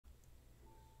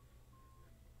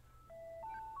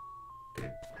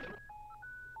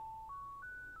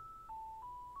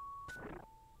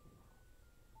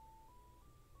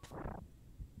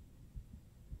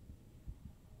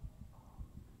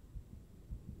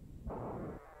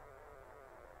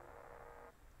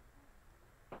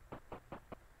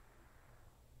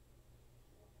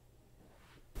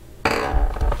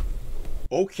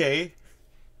Okay.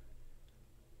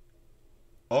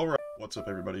 Alright, what's up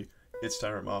everybody? It's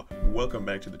tyrantmaw. Welcome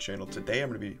back to the channel. Today I'm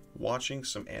going to be watching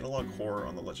some analog horror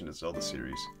on the Legend of Zelda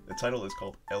series. The title is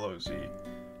called LOZ,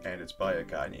 and it's by a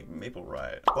guy named Maple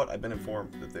Riot. But I've been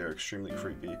informed that they're extremely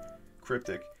creepy,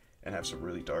 cryptic, and have some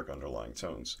really dark underlying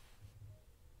tones.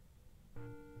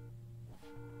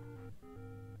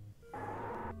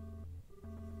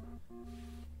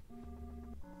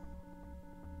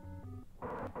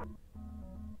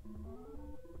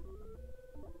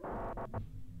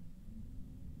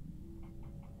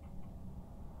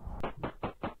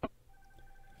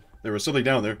 There was something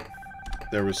down there.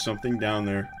 There was something down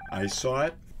there. I saw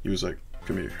it. He was like,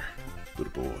 "Come here,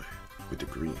 little boy with the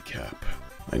green cap.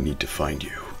 I need to find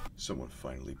you." Someone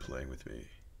finally playing with me.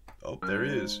 Oh, there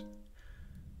he is.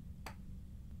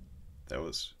 That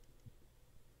was...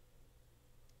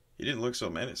 He didn't look so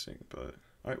menacing, but...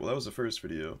 Alright, well that was the first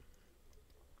video.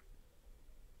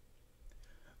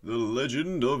 The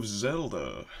Legend of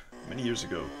Zelda. Many years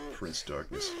ago, Prince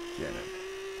Darkness,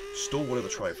 Ganon, stole one of the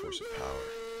Triforce of Power.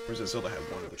 Princess Zelda had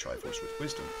one of the Triforce with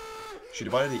wisdom. She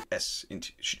divided the S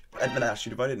into... She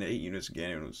divided it into 8 units.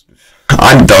 Ganon was...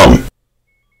 I'm dumb!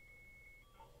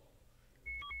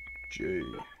 J.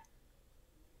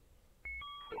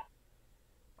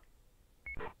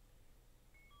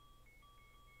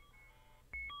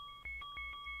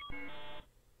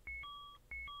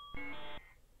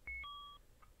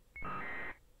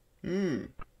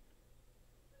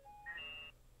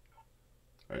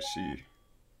 I see.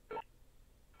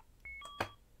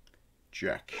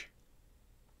 Jack.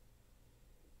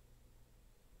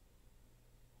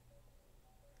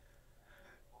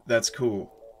 That's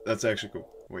cool. That's actually cool.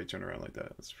 Wait, turn around like that.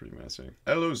 That's pretty menacing.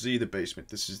 LOZ the Basement.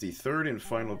 This is the third and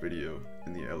final video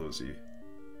in the LOZ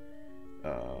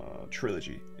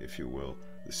trilogy, if you will,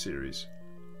 the series.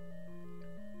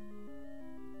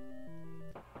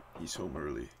 He's home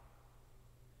early.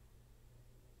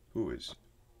 Who is?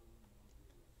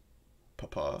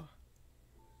 Papa?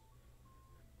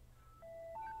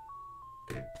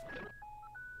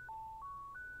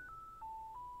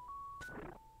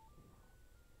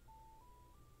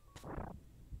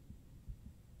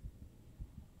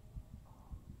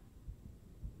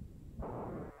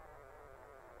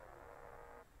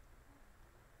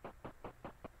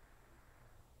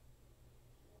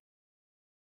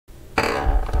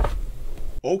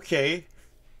 Okay.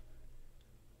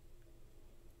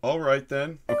 Alright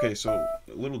then. Okay, so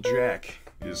little Jack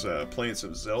is playing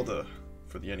some Zelda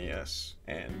for the NES,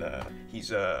 and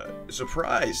he's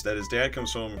surprised that his dad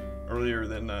comes home earlier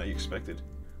than he expected.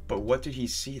 But what did he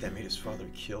see that made his father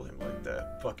kill him like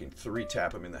that? Fucking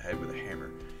 3-tap him in the head with a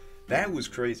hammer. That was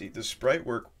crazy. The sprite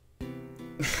work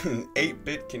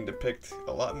 8-bit can depict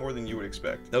a lot more than you would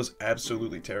expect. That was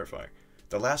absolutely terrifying.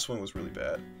 The last one was really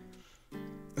bad.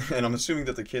 And I'm assuming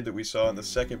that the kid that we saw in the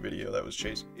second video that was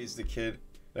chased is the kid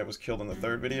that was killed in the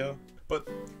third video. But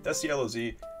that's the LOZ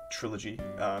trilogy,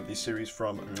 the series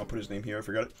from, I'll put his name here, I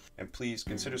forgot it. And please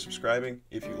consider subscribing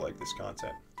if you like this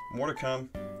content. More to come.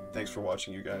 Thanks for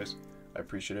watching, you guys. I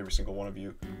appreciate every single one of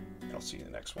you, and I'll see you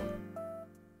in the next one.